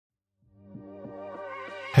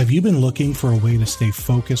Have you been looking for a way to stay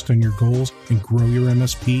focused on your goals and grow your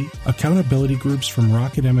MSP? Accountability groups from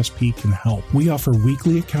Rocket MSP can help. We offer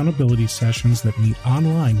weekly accountability sessions that meet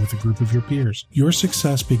online with a group of your peers. Your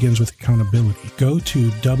success begins with accountability. Go to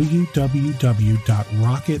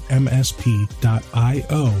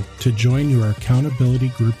www.rocketmsp.io to join your accountability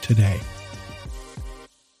group today.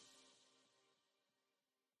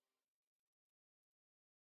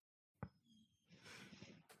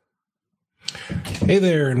 Hey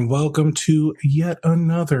there, and welcome to yet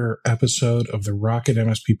another episode of the Rocket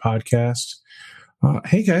MSP podcast.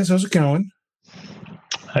 Hey guys, how's it going?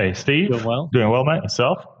 Hey Steve, doing well, mate.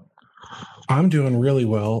 Yourself? I'm doing really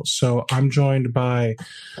well. So I'm joined by,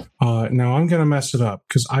 now I'm going to mess it up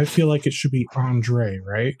because I feel like it should be Andre,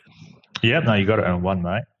 right? Yeah, no, you got it in one,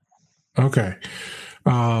 mate. Okay.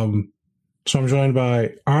 So I'm joined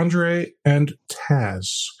by Andre and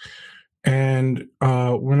Taz. And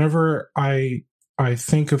whenever I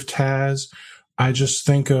think of Taz, I just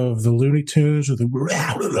think of the Looney Tunes with the,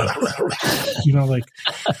 like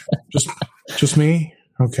just me.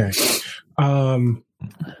 Okay.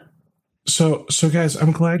 So guys,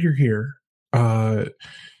 I'm glad you're here.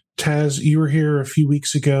 Taz, you were here a few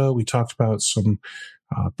weeks ago. We talked about some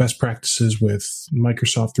best practices with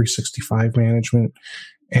Microsoft 365 management,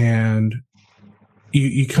 and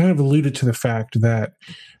you kind of alluded to the fact that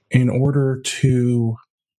in order to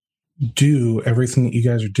do everything that you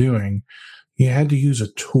guys are doing, you had to use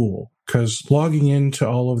a tool, because logging into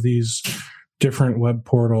all of these different web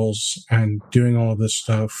portals and doing all of this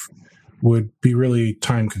stuff would be really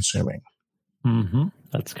time consuming. Mm-hmm.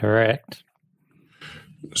 That's correct.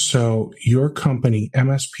 So your company,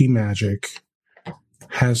 MSPMagic,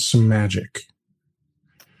 has some magic.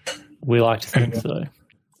 We like to think so.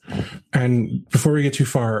 And before we get too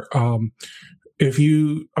far, if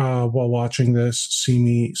you, while watching this, see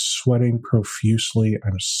me sweating profusely,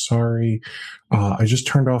 I'm sorry. I just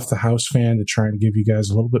turned off the house fan to try and give you guys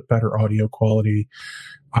a little bit better audio quality.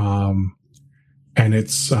 And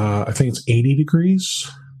it's, I think it's 80 degrees,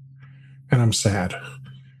 and I'm sad.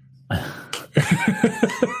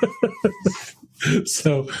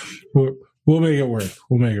 So we'll make it work.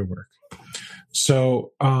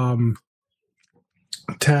 So,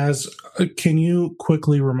 Taz, can you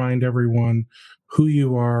quickly remind everyone who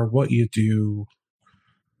you are, what you do,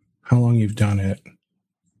 how long you've done it?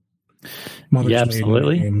 Yeah,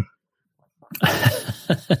 absolutely.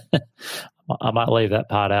 I might leave that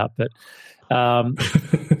part out, but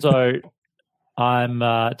so I'm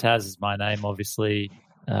Taz is my name, obviously,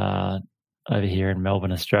 over here in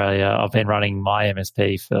Melbourne, Australia. I've been running my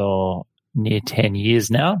MSP for near 10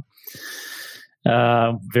 years now.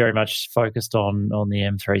 Very much focused on the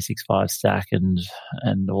M365 stack and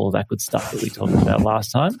all of that good stuff that we talked about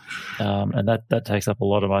last time, and that takes up a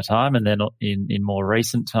lot of my time. And then in more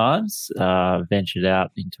recent times, ventured out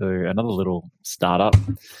into another little startup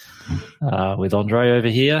with Andre over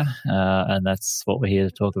here, and that's what we're here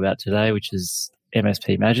to talk about today, which is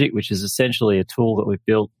MSPMagic, which is essentially a tool that we've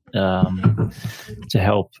built to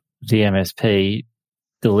help the MSP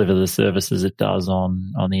deliver the services it does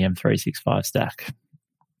on the M365 stack.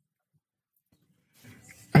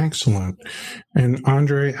 Excellent. And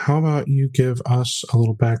Andre, how about you give us a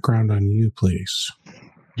little background on you, please?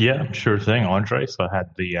 Yeah, sure thing, Andre. So I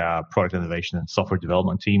had the product innovation and software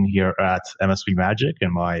development team here at MSPMagic,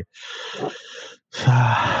 and my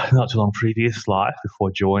not too long previous life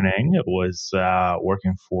before joining, it was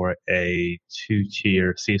working for a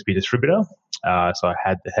two-tier CSP distributor. So I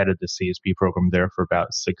had headed the CSP program there for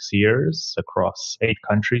about 6 years across 8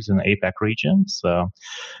 countries in the APAC region. So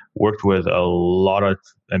worked with a lot of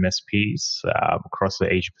MSPs across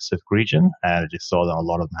the Asia Pacific region, and I just saw that a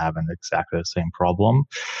lot of them having exactly the same problem.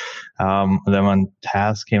 And then when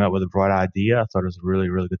Taz came up with a bright idea, I thought it was a really,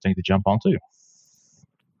 really good thing to jump onto.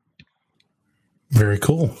 Very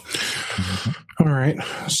cool. Mm-hmm. All right.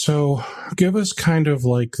 So give us kind of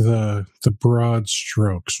like the broad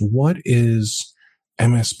strokes. What is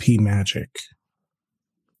MSPMagic?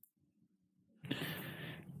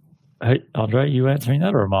 Hey, Andre, you answering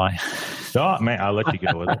that or am I? Oh, man, I'll let you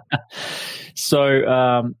go with it.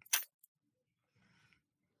 So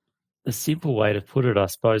the simple way to put it, I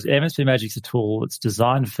suppose, MSPMagic's a tool that's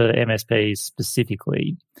designed for MSPs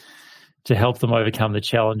specifically to help them overcome the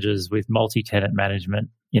challenges with multi-tenant management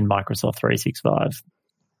in Microsoft 365.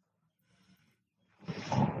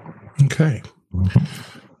 Okay.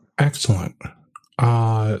 Excellent.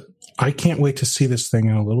 I can't wait to see this thing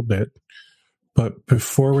in a little bit. But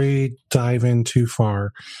before we dive in too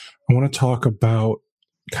far, I want to talk about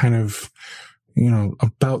kind of,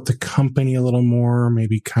 about the company a little more,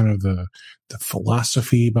 maybe kind of the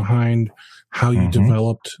philosophy behind how you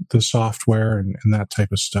developed the software and that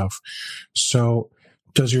type of stuff. So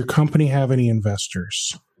does your company have any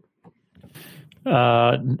investors?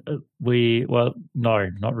 No,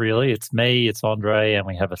 not really. It's me, it's Andre, and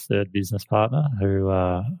we have a third business partner who,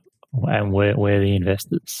 and we're the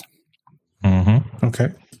investors. Okay.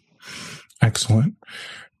 Excellent.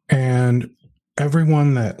 And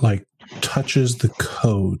everyone that like touches the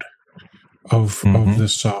code of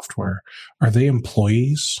this software, are they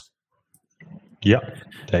employees? Yep,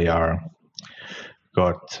 they are.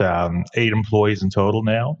 Got 8 employees in total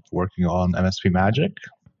now working on MSPMagic.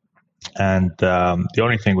 And the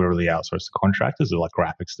only thing we really outsource to contractors is like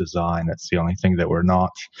graphics design. That's the only thing that we're not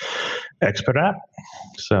expert at.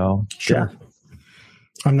 So, sure. Yeah.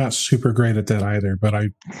 I'm not super great at that either, but I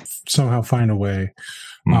somehow find a way.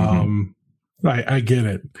 I get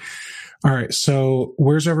it. All right. So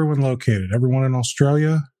where's everyone located? Everyone in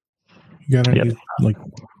Australia? You got any like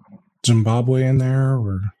Zimbabwe in there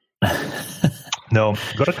or? No,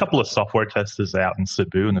 got a couple of software testers out in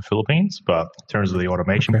Cebu in the Philippines, but in terms of the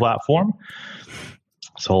automation platform,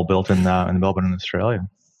 it's all built in Melbourne and Australia.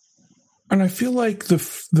 And I feel like the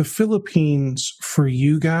Philippines for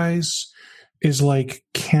you guys is like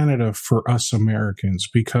Canada for us Americans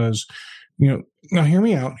because, now hear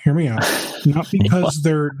me out. Not because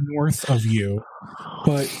they're north of you,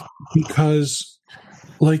 but because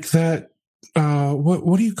like that,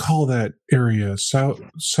 what do you call that area?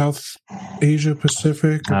 South Asia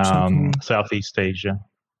Pacific or something? Southeast Asia.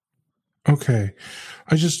 Okay.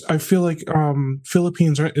 I feel like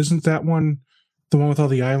Philippines, isn't that one the one with all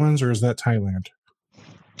the islands, or is that Thailand?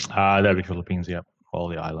 That'd be Philippines, yep. All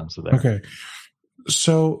the islands are there. Okay.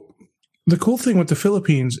 So the cool thing with the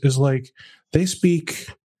Philippines is like they speak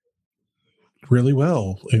really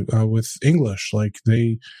well with English. Like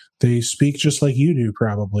they speak just like you do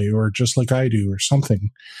probably, or just like I do or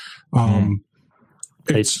something. Go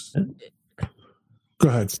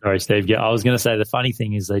ahead. Sorry, Steve. Yeah, I was going to say the funny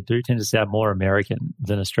thing is they do tend to sound more American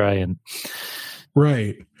than Australian.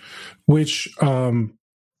 Right. Which I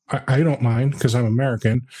don't mind because I'm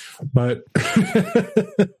American, but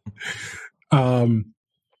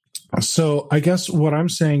so I guess what I'm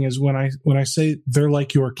saying is when I say they're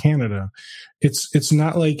like your Canada, it's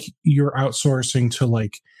not like you're outsourcing to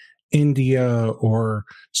like India or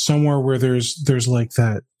somewhere where there's like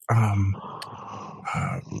that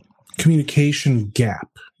communication gap,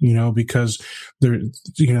 because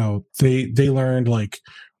they learned like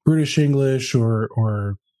British English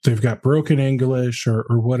or they've got broken English or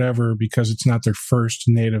whatever because it's not their first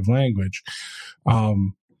native language.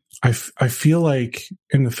 I feel like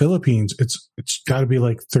in the Philippines, it's got to be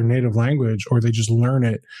like their native language, or they just learn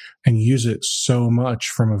it and use it so much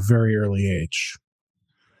from a very early age.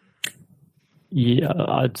 Yeah,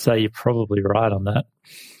 I'd say you're probably right on that.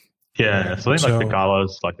 Yeah, so I think like Tagalog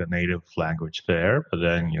is like the native language there, but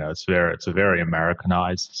then it's a very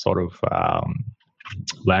Americanized sort of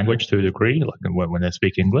language to a degree, like when they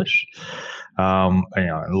speak English. And,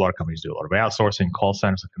 a lot of companies do a lot of outsourcing, call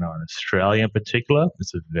centers. Like, in Australia in particular,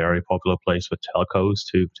 it's a very popular place for telcos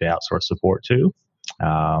to outsource support to.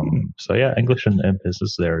 So yeah, English and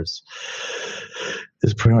business there is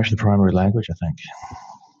pretty much the primary language, I think.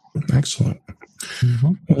 Excellent.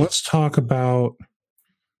 Well, let's talk about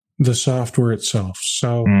the software itself.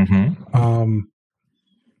 So,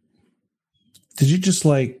 did you just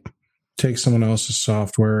like take someone else's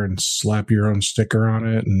software and slap your own sticker on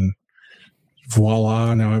it and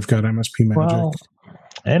voila, now I've got MSPMagic? Well,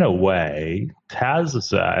 in a way,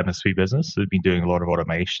 Taz's MSP business has been doing a lot of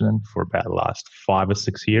automation for about the last 5 or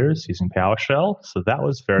 6 years using PowerShell. So that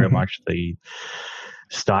was very much the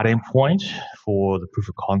starting point for the proof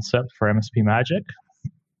of concept for MSPMagic.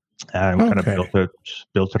 And we kind of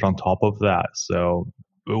built it on top of that. So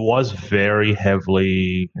it was very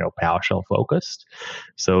heavily, PowerShell focused.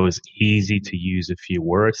 So it was easy to use if you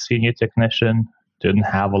were a senior technician. Didn't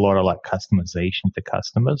have a lot of like customization to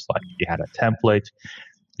customers. Like you had a template,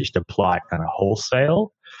 you just apply it kind of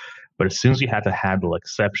wholesale. But as soon as you had to handle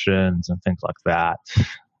exceptions and things like that,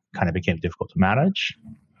 kind of became difficult to manage.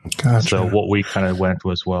 Gotcha. So what we kind of went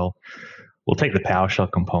was, well, we'll take the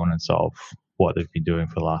PowerShell components of what they've been doing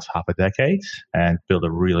for the last half a decade and build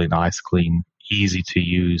a really nice, clean, easy to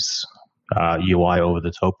use UI over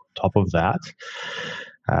the top of that.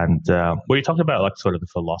 And we talked about like sort of the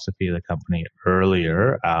philosophy of the company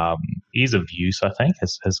earlier. Ease of use, I think,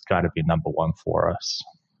 has got to be number one for us.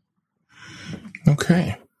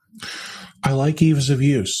 Okay. I like ease of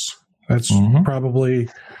use. That's probably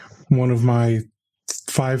one of my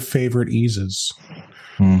 5 favorite eases.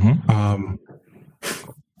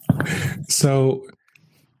 So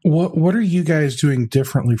What are you guys doing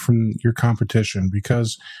differently from your competition?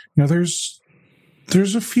 Because there's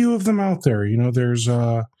a few of them out there. There's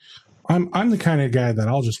I'm the kind of guy that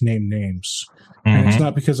I'll just name names, and it's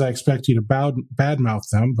not because I expect you to badmouth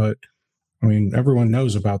them, but I mean everyone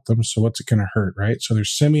knows about them, so what's it going to hurt, right? So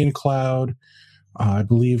there's Simian Cloud, I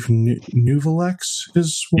believe Nuvalex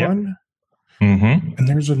is one, and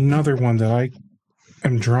there's another one that I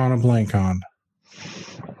am drawing a blank on.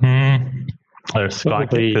 There's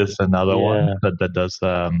Skykick is another one that does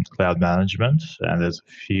cloud management, and there's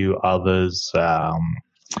a few others.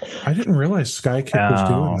 I didn't realize Skykick was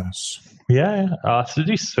doing this. So they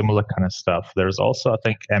do similar kind of stuff. There's also, I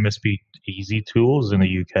think, MSP Easy Tools in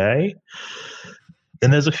the UK,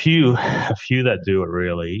 and there's a few that do it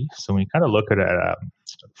really. So when you kind of look at it at a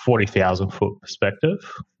 40,000 foot perspective,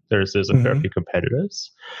 there's a fair few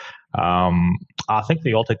competitors. I think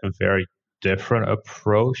they all take a very different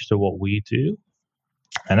approach to what we do,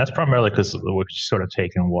 and that's primarily because we're sort of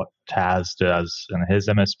taking what Taz does in his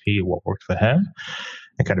MSP, what worked for him,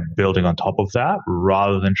 and kind of building on top of that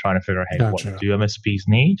rather than trying to figure out, hey, what do MSPs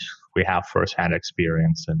need? We have firsthand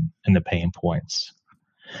experience in the pain points.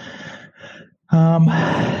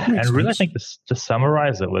 And really, I think to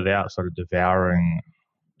summarize it without sort of devouring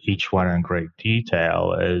each one in great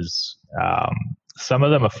detail is some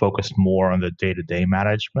of them are focused more on the day-to-day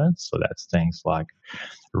management. So that's things like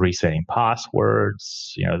resetting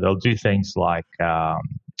passwords. They'll do things like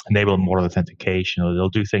enable more authentication, or they'll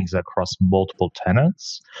do things across multiple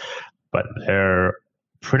tenants, but they're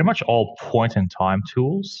pretty much all point-in-time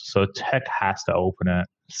tools. So tech has to open it,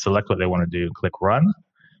 select what they want to do, click run,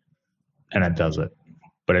 and it does it.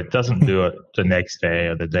 But it doesn't do it the next day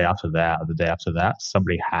or the day after that or the day after that.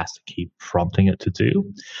 Somebody has to keep prompting it to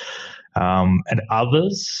do. And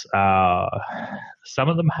others, some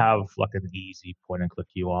of them have like an easy point-and-click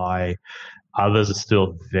UI. Others are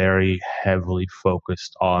still very heavily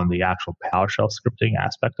focused on the actual PowerShell scripting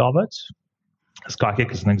aspect of it.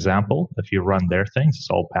 Skykick is an example. If you run their things, it's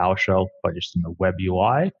all PowerShell, but just in the web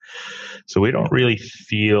UI. So we don't really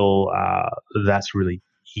feel that's really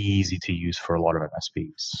easy to use for a lot of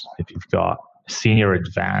MSPs. If you've got senior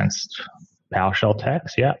advanced PowerShell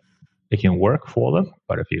techs, it can work for them.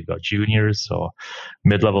 But if you've got juniors or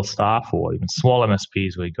mid-level staff or even small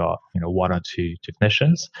MSPs where you got one or two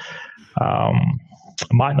technicians,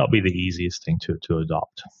 it might not be the easiest thing to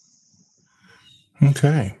adopt.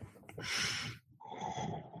 Okay.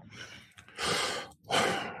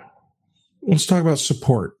 Let's talk about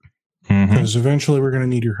support, because eventually we're going to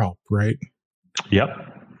need your help, right? Yep.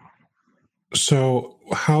 So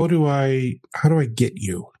how do I get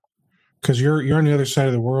you? Because you're on the other side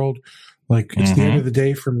of the world. Like it's the end of the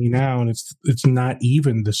day for me now, and it's not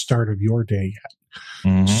even the start of your day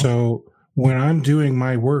yet. So when I'm doing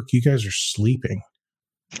my work, you guys are sleeping.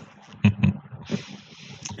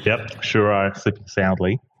 Yep, sure are sleeping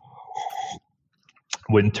soundly.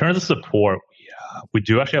 In terms of support, we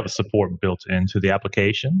do actually have a support built into the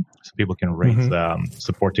application, so people can raise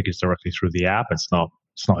support tickets directly through the app. It's not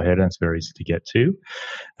hidden. It's very easy to get to.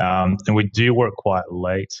 And we do work quite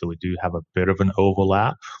late, so we do have a bit of an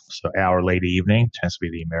overlap. So our late evening tends to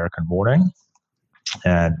be the American morning.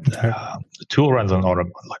 And the tool runs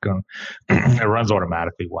it runs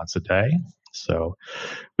automatically once a day. So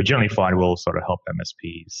we generally find we'll sort of help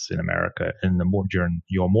MSPs in America during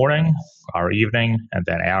your morning, our evening, and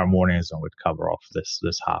then our morning is when we'd cover off this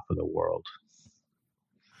half of the world.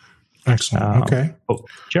 Excellent. Okay. But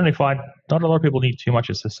generally find not a lot of people need too much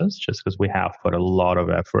assistance, just because we have put a lot of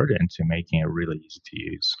effort into making it really easy to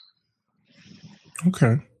use.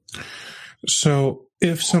 Okay. So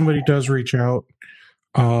if somebody does reach out,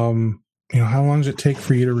 how long does it take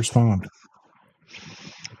for you to respond?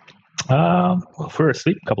 Well, if we're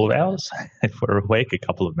asleep, a couple of hours. If we're awake, a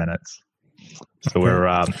couple of minutes. So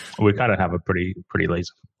we kind of have a pretty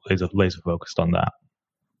laser focused on that.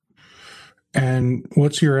 And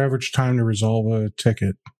what's your average time to resolve a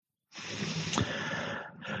ticket?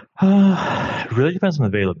 It really depends on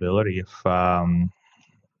availability. If us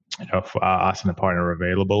and the partner are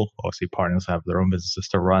available, obviously partners have their own businesses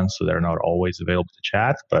to run, so they're not always available to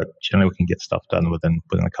chat. But generally, we can get stuff done within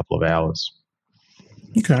a couple of hours.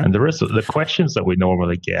 Okay. And the questions that we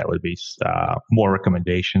normally get would be more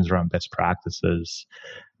recommendations around best practices.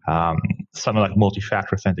 Something like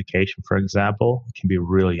multi-factor authentication, for example, can be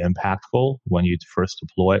really impactful when you first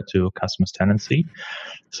deploy it to a customer's tenancy.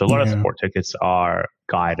 So a lot of support tickets are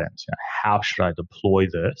guidance. How should I deploy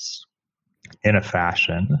this in a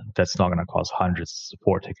fashion that's not going to cause hundreds of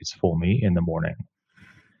support tickets for me in the morning?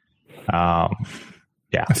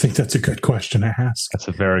 Yeah, I think that's a good question to ask. that's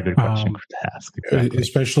a very good question to ask. Exactly.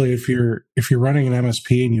 Especially if you're running an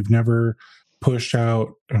MSP and you've never pushed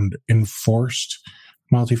out and enforced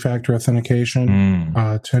multi-factor authentication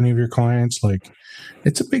to any of your clients. Like,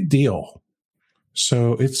 it's a big deal.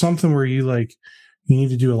 So it's something where you need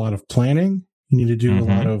to do a lot of planning. You need to do a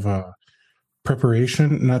lot of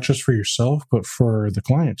preparation, not just for yourself, but for the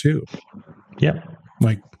client too. Yeah.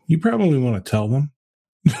 Like, you probably want to tell them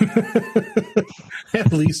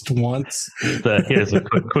at least once. Here's a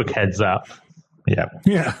quick heads up. Yeah.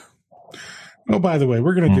 Yeah. Oh, by the way,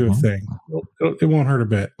 we're going to do a thing. It won't hurt a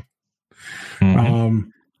bit. All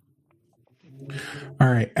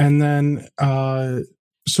right. And then,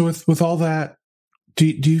 so with all that, do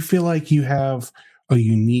you feel like you have a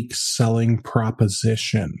unique selling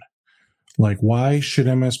proposition? Like, why should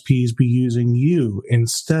MSPs be using you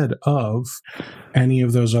instead of any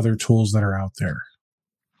of those other tools that are out there?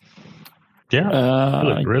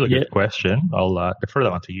 Yeah, really good question. I'll defer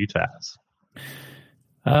that one to you, Taz.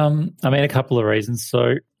 I mean, a couple of reasons.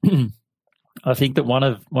 So I think that one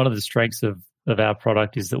of the strengths of our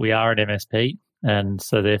product is that we are an MSP, and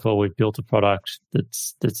so therefore we've built a product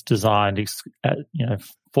that's designed,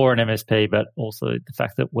 for an MSP, but also the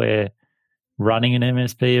fact that we're running an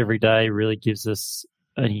MSP every day really gives us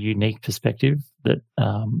a unique perspective that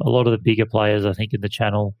a lot of the bigger players, I think, in the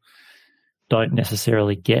channel don't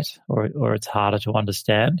necessarily get, or it's harder to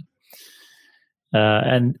understand.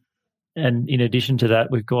 And in addition to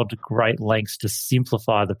that, we've gone to great lengths to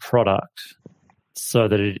simplify the product so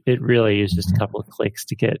that it really is just a couple of clicks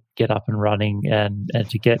to get up and running and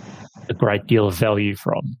to get a great deal of value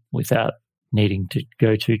from without needing to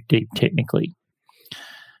go too deep technically.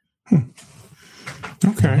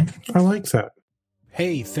 Okay, I like that.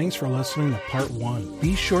 Hey, thanks for listening to part 1.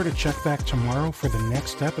 Be sure to check back tomorrow for the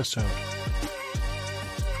next episode.